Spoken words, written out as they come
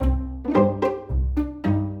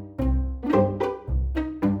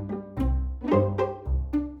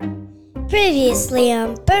Previously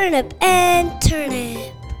on Burnip and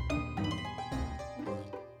Turnip.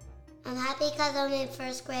 I'm happy because I'm in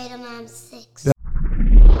first grade and I'm 6.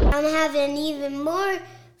 I'm having even more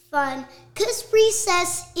fun because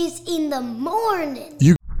recess is in the morning.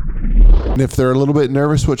 And if they're a little bit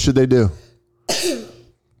nervous, what should they do?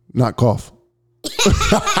 Not cough. Okay,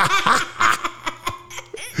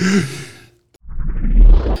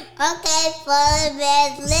 fun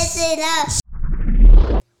man, listen up.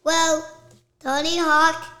 Well, Tony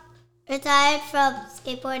Hawk retired from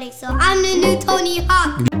skateboarding, so I'm the new Tony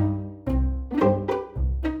Hawk.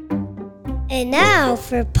 And now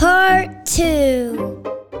for part 2.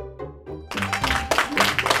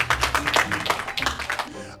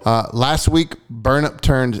 Last week, Burnip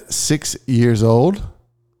turned 6 years old.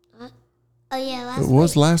 Oh yeah, It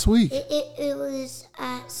was last week. It was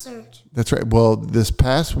at Surge. That's right. Well, this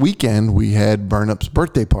past weekend, we had Burnip's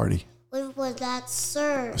birthday party. What was that,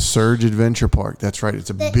 Surge? Surge Adventure Park. That's right. It's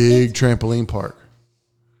a big trampoline park.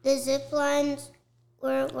 The zip lines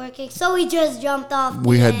weren't working, so we just jumped off.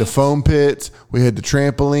 We had the foam pits. We had the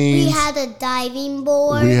trampolines. We had a diving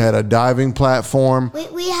board. We had a diving platform.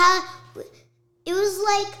 We had. It was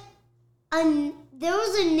like there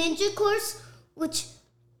was a ninja course, which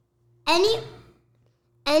anybody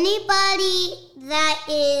that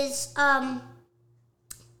is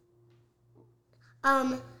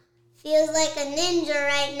feels like a ninja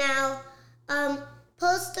right now,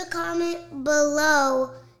 post a comment below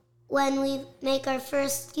when we make our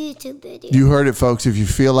first YouTube video. You heard it, folks. If you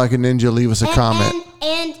feel like a ninja, leave us a comment.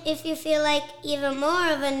 And if you feel like even more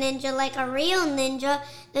of a ninja, like a real ninja,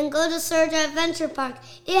 then go to Surge Adventure Park.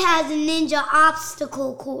 It has a ninja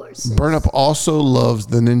obstacle course. Burnip also loves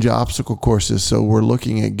the ninja obstacle courses, so we're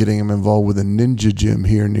looking at getting him involved with a ninja gym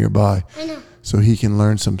here nearby. I know. So he can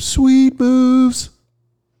learn some sweet moves.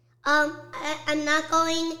 I'm not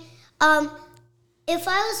going. If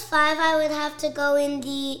I was 5, I would have to go in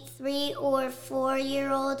the 3 or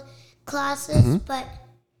 4-year-old classes, but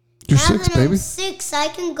You're now 6, that I'm baby. 6, I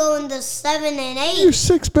can go in the 7 and 8. You're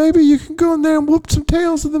 6, baby. You can go in there and whoop some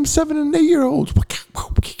tails of them 7 and 8 year olds. Now,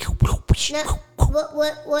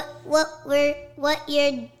 what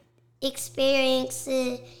you're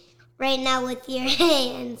experiencing right now with your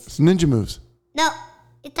hands? It's ninja moves. No,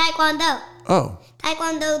 it's Taekwondo. Oh.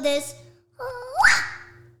 Taekwondo, this.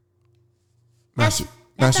 Master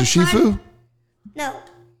That's a Shifu? No,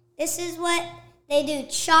 this is what they do.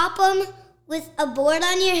 Chop them with a board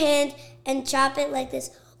on your hand and chop it like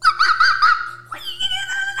this.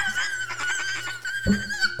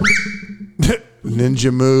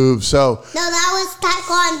 Ninja move. So No, that was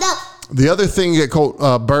Taekwondo. the other thing that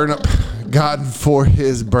Burnip got for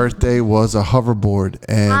his birthday was a hoverboard.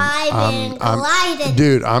 And I've been gliding.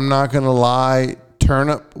 dude, I'm not going to lie.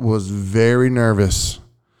 Turnip was very nervous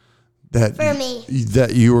that For me.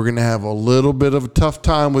 that you were going to have a little bit of a tough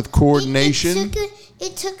time with coordination.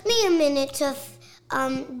 It took me a minute to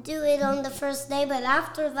do it on the first day, but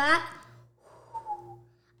after that,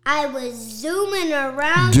 I was zooming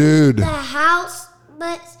around the house,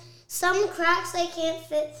 but some cracks I can't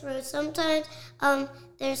fit through. Sometimes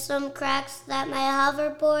there's some cracks that my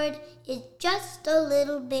hoverboard is just a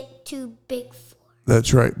little bit too big for.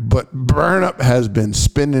 That's right. But Burnip has been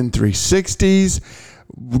spinning 360s,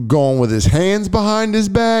 going with his hands behind his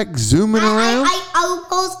back, zooming around.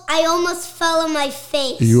 I almost fell on my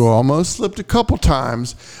face. You almost slipped a couple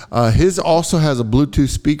times. His also has a Bluetooth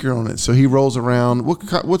speaker on it, so he rolls around.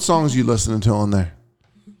 What songs are you listening to on there?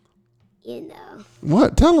 You know.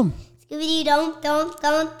 What? Tell him. Scooby don't. Yes.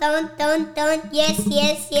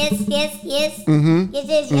 Mm-hmm.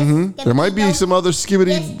 Yes. There might be some other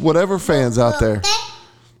skibbity whatever fans out there.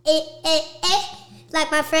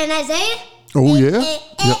 Like my friend Isaiah. Oh, yeah?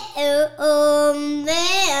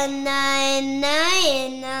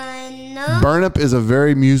 Burnip is a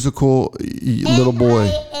very musical little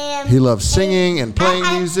boy. He loves singing and playing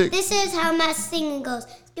music. This is how my singing goes.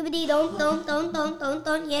 Skibbity don't.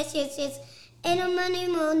 Yes. And I'm money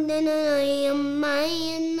more than I am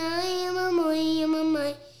mine. I am a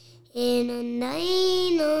boy. And I'm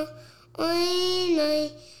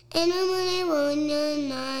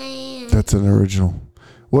That's an original.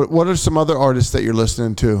 What are some other artists that you're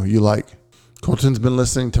listening to you like? Colton's been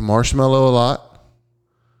listening to Marshmello a lot.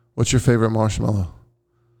 What's your favorite Marshmello?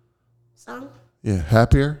 Song? Yeah,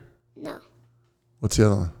 Happier? No. What's the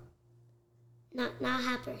other one? Not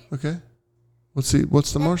Happier. Okay. What's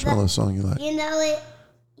the Marshmello song you like? You know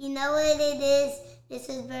what it is? This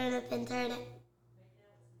is Burnip and Turnip.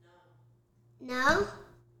 No?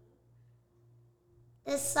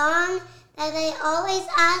 The song that I always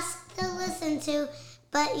ask to listen to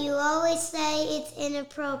but you always say it's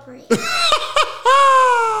inappropriate.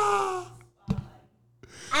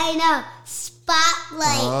 I know.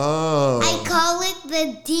 Spotlight. Oh. I call it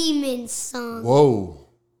the demon song. Whoa.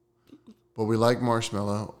 But we like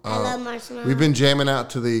Marshmallow. I love Marshmallow. We've been jamming out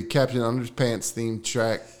to the Captain Underpants theme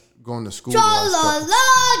track going to school.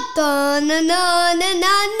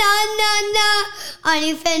 Tra-la-la-da-na-na-na-na-na. Are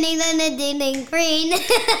you feeling the ding green?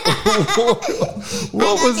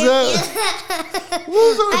 What was that? What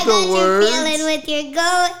was I the got words? you feeling with your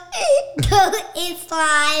go it's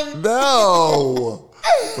slime. No.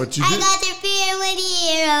 But you I did. got your fear when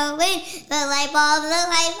you're heroin. The light bulb, the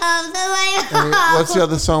light bulb, the light bulb. And what's the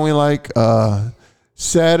other song we like?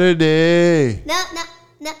 Saturday. No.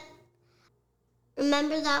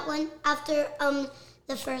 Remember that one after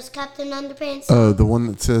the first Captain Underpants? Oh, the one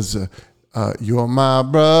that says, "You're my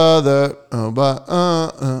brother." From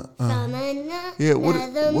Yeah,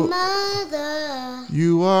 another what? mother,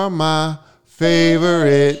 You are my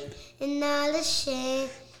favorite and not ashamed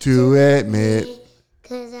to admit.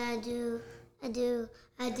 'Cause I do.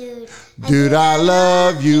 Dude, I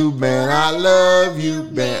love you, man. I love you,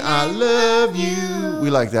 man. I love you. We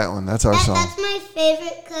like that one. That's our song. That's my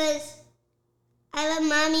favorite because I love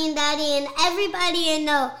mommy and daddy and everybody I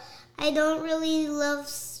know. I don't really love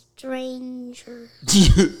stranger.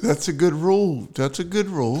 That's a good rule. That's a good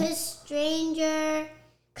rule. Because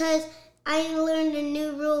I learned a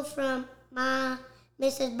new rule from my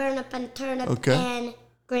Mrs. Burnip and Turnip and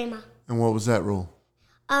Grandma. And what was that rule?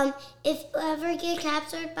 If you ever get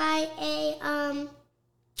captured by a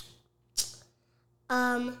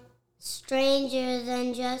stranger,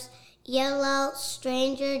 then just yell out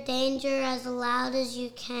stranger danger as loud as you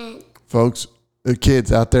can. Folks, the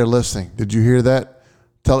kids out there listening, did you hear that?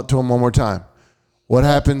 Tell it to them one more time. What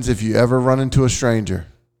happens if you ever run into a stranger?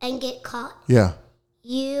 And get caught. Yeah.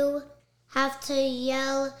 You have to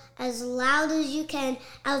yell as loud as you can,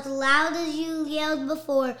 as loud as you yelled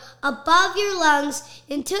before, above your lungs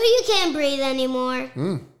until you can't breathe anymore.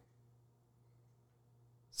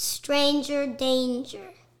 Stranger danger.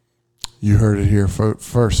 You heard it here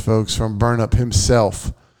first, folks, from Burnip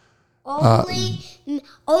himself. Only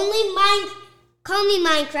mine. Call me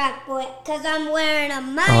Minecraft boy, because I'm wearing a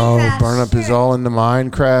Minecraft Oh, Burnip shirt. is all into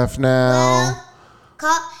Minecraft now.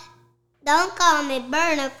 Well, don't call me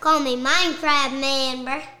Burnip, call me Minecraft man,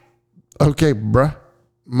 bruh. Okay, bruh.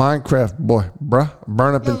 Minecraft boy, bruh.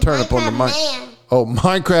 Burnip and Turnip on the mic. Man. Oh,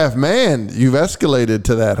 Minecraft man. You've escalated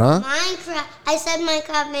to that, huh? Minecraft. I said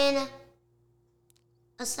Minecraft man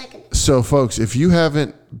a second ago. So, folks, if you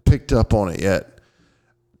haven't picked up on it yet,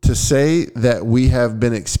 to say that we have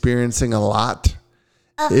been experiencing a lot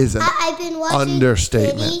is an I've been watching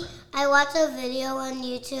understatement. I watched a video on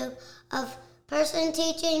YouTube of person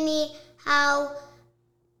teaching me how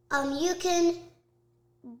you can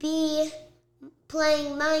be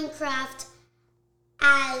playing Minecraft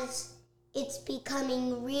as it's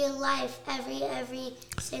becoming real life every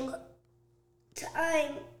single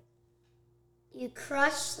time you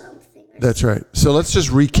crush something. That's right. So let's just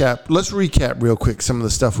recap. Let's recap real quick some of the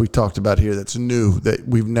stuff we talked about here that's new that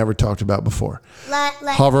we've never talked about before. Like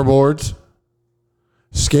Hoverboards,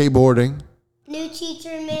 skateboarding. new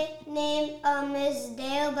teacher named Miss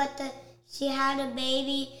Dale, but she had a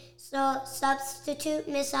baby, so substitute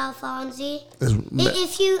Miss Alfonsi.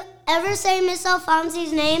 If you ever say Miss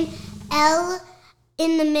Alfonsi's name, L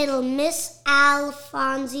in the middle, Miss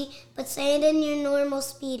Alfonsi, but say it in your normal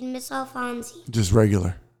speed, Miss Alfonsi. Just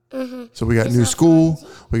regular. Mm-hmm. So we got Miss new school,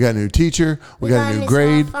 Alfonsi. we got new teacher, we got a new Miss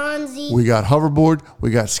grade, Alfonsi. we got hoverboard, we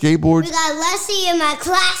got skateboards, We got Leslie in my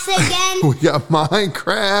class again. we got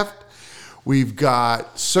Minecraft, we've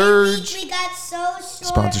got Surge, We got so short.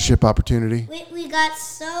 sponsorship opportunity, We got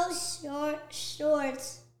so short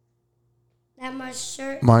shorts that my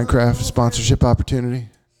shirt. Minecraft sponsorship opportunity,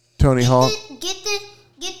 Tony Hawk. Get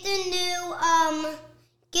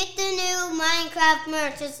the new Minecraft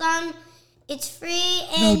merch. It's free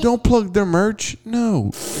No, and don't plug their merch.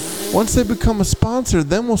 No. Once they become a sponsor,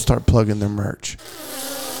 then we'll start plugging their merch.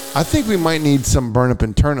 I think we might need some Burnip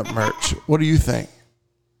and Turnip merch. What do you think?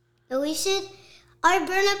 we should. Our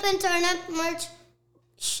Burnip and Turnip merch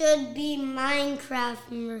should be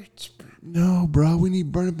Minecraft merch, bro. No, bro. We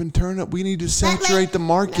need Burnip and Turnip. We need to saturate the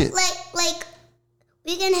market. Like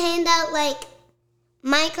we can hand out like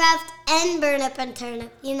Minecraft and Burnip and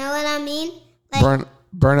Turnip. You know what I mean? Like,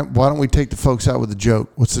 Burnip, why don't we take the folks out with a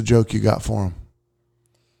joke? What's the joke you got for them?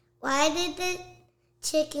 why did the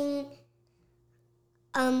chicken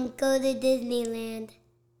go to Disneyland?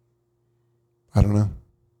 I don't know.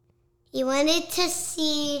 He wanted to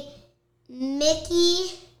see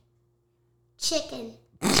Mickey Chicken.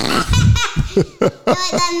 I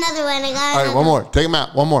got another one. All right, one more. Take them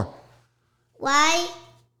out. One more. Why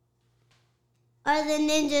are the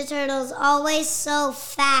Ninja Turtles always so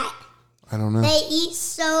fat? I don't know. They eat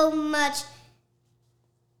so much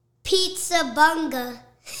pizza bunga.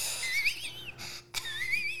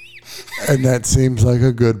 And that seems like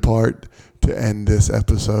a good part to end this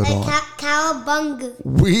episode on. Cowabunga.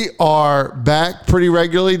 We are back pretty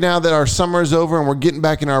regularly now that our summer is over and we're getting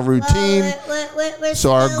back in our routine. We're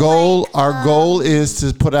So our goal is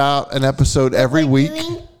to put out an episode every week.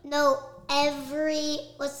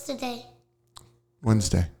 What's today?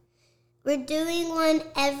 Wednesday. We're doing one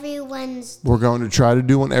every Wednesday. We're going to try to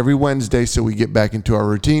do one every Wednesday so we get back into our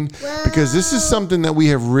routine because this is something that we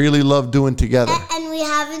have really loved doing together. And we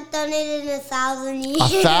haven't done it in 1,000 years.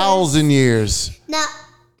 1,000 years. No,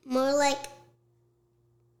 more like...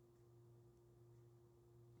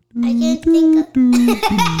 I can't think of...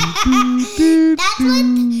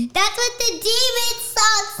 that's what the demon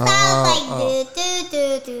song sounds like.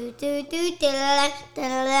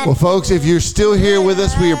 Well, folks, if you're still here with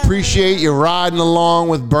us, we appreciate you riding along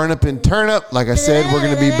with Burnip and Turnip. Like I said, we're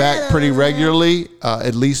going to be back pretty regularly,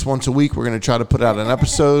 at least once a week. We're going to try to put out an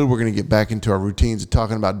episode. We're going to get back into our routines of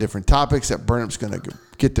talking about different topics that Burnip's going to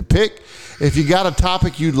get to pick. If you got a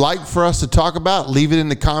topic you'd like for us to talk about, leave it in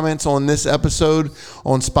the comments on this episode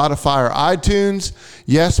on Spotify or iTunes.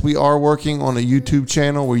 Yes, we are working on a YouTube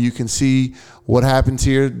channel where you can see what happens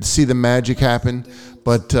here, see the magic happen.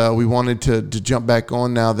 But we wanted to jump back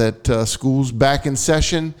on now that school's back in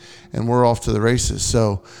session and we're off to the races.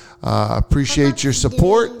 So appreciate your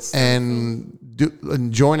support and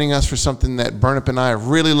joining us for something that Burnip and I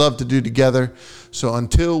really love to do together. So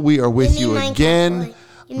until we are with you again,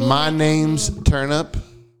 my name's Turnip.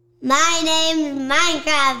 My name's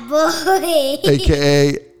Minecraft Boy.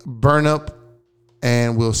 AKA Burnip.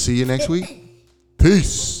 And we'll see you next week.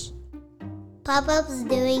 Peace. Pop-Up's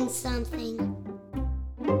doing something.